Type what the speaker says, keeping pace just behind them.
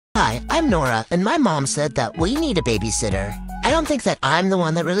Hi, I'm Nora, and my mom said that we need a babysitter. I don't think that I'm the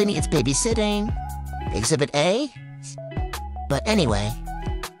one that really needs babysitting. Exhibit A? But anyway,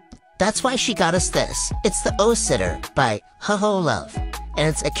 that's why she got us this. It's the O-Sitter by Ho-Ho Love, and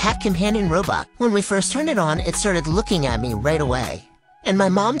it's a cat companion robot. When we first turned it on, it started looking at me right away. And my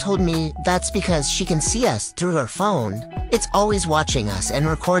mom told me that's because she can see us through her phone. It's always watching us and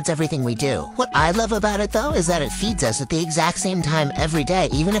records everything we do. What I love about it though is that it feeds us at the exact same time every day,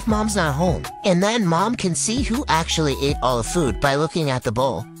 even if mom's not home. And then mom can see who actually ate all the food by looking at the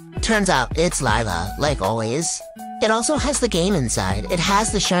bowl. Turns out it's Lila, like always. It also has the game inside. It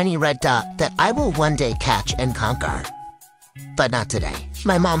has the shiny red dot that I will one day catch and conquer. But not today.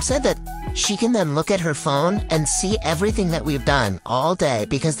 My mom said that she can then look at her phone and see everything that we've done all day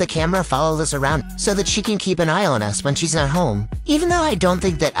because the camera follows us around so that she can keep an eye on us when she's not home. Even though I don't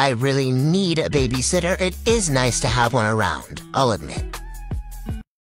think that I really need a babysitter, it is nice to have one around, I'll admit.